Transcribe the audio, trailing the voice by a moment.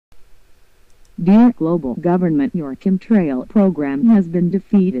Dear global government, your Chemtrail program has been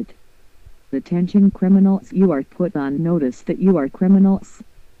defeated. Attention criminals, you are put on notice that you are criminals.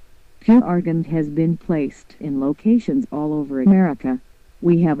 Pure argon has been placed in locations all over America.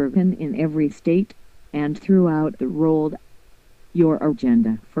 We have argon in every state and throughout the world. Your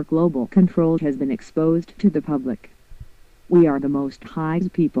agenda for global control has been exposed to the public. We are the Most High's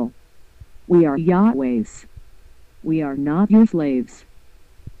people. We are Yahweh's. We are not your slaves.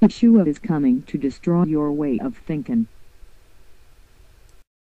 Yeshua is coming to destroy your way of thinking.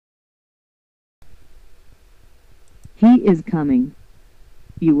 He is coming.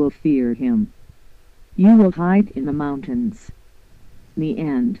 You will fear him. You will hide in the mountains. The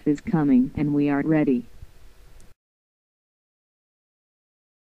end is coming and we are ready.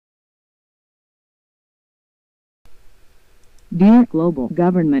 Dear global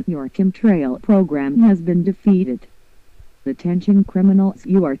government, your Chemtrail program has been defeated. Attention criminals,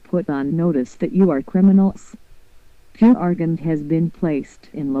 you are put on notice that you are criminals. Pure argon has been placed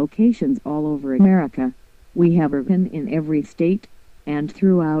in locations all over America. We have argon in every state and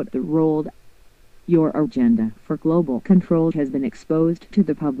throughout the world. Your agenda for global control has been exposed to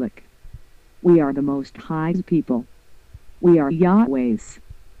the public. We are the Most High's people. We are Yahweh's.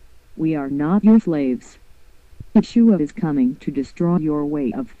 We are not your slaves. Yeshua is coming to destroy your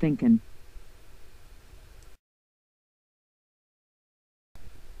way of thinking.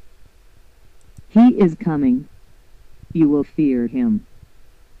 He is coming. You will fear him.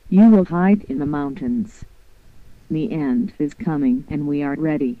 You will hide in the mountains. The end is coming and we are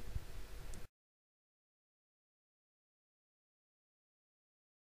ready.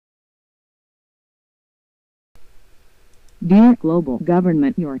 Dear global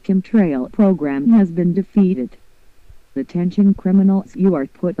government, your Chemtrail program has been defeated. Attention criminals, you are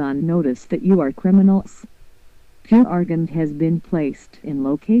put on notice that you are criminals. Pure argon has been placed in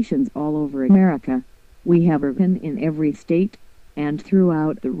locations all over America. We have argon in every state and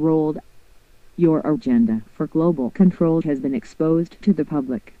throughout the world. Your agenda for global control has been exposed to the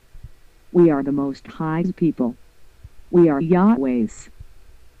public. We are the Most High's people. We are Yahweh's.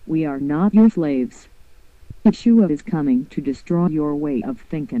 We are not your slaves. Yeshua is coming to destroy your way of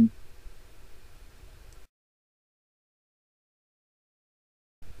thinking.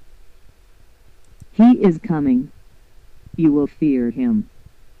 He is coming. You will fear him.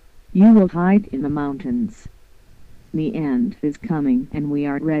 You will hide in the mountains. The end is coming and we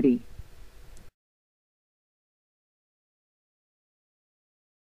are ready.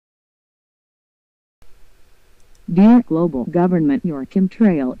 Dear global government, your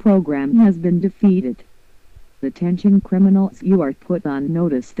Chemtrail program has been defeated. Attention criminals, you are put on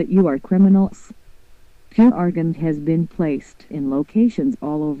notice that you are criminals. Pure argon has been placed in locations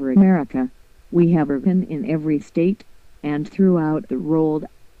all over America. We have argon in every state and throughout the world.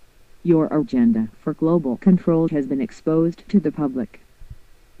 Your agenda for global control has been exposed to the public.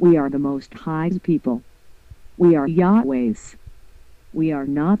 We are the Most High's people. We are Yahweh's. We are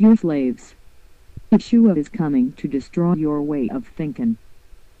not your slaves. Yeshua is coming to destroy your way of thinking.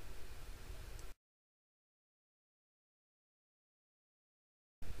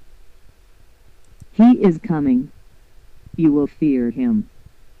 He is coming. You will fear him.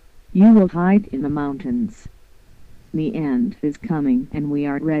 You will hide in the mountains. The end is coming and we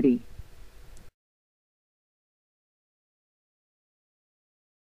are ready.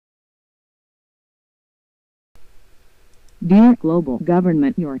 Dear global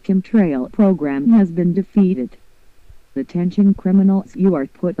government, your Chemtrail program has been defeated. Attention criminals, you are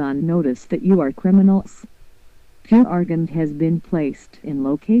put on notice that you are criminals. Pure argon has been placed in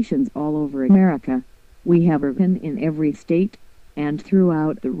locations all over America. We have argon in every state and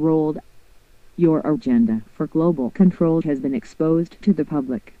throughout the world. Your agenda for global control has been exposed to the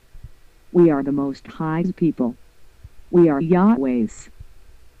public. We are the Most High's people. We are Yahweh's.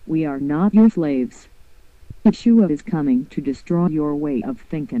 We are not your slaves. Yeshua is coming to destroy your way of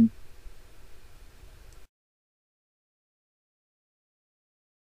thinking.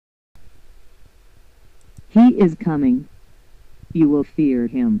 He is coming. You will fear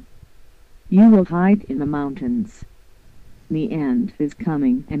him. You will hide in the mountains. The end is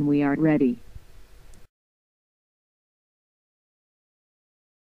coming and we are ready.